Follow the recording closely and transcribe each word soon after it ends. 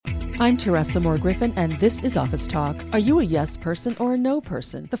I'm Teresa Moore Griffin, and this is Office Talk. Are you a yes person or a no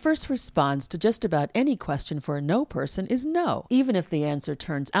person? The first response to just about any question for a no person is no. Even if the answer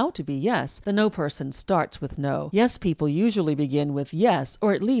turns out to be yes, the no person starts with no. Yes people usually begin with yes,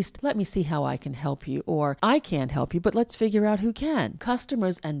 or at least, let me see how I can help you, or I can't help you, but let's figure out who can.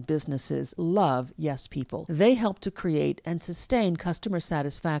 Customers and businesses love yes people. They help to create and sustain customer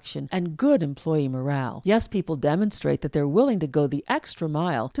satisfaction and good employee morale. Yes people demonstrate that they're willing to go the extra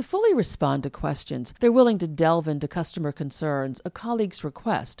mile to fully respond to questions. They're willing to delve into customer concerns, a colleague's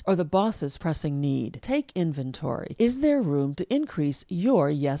request, or the boss's pressing need. Take inventory. Is there room to increase your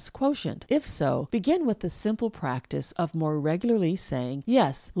yes quotient? If so, begin with the simple practice of more regularly saying,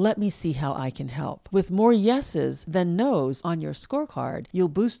 yes, let me see how I can help. With more yeses than nos on your scorecard, you'll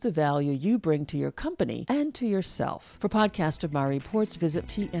boost the value you bring to your company and to yourself. For podcast of my reports, visit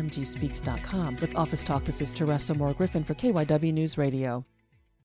tmgspeaks.com. With Office Talk, this is Teresa Moore Griffin for KYW News Radio.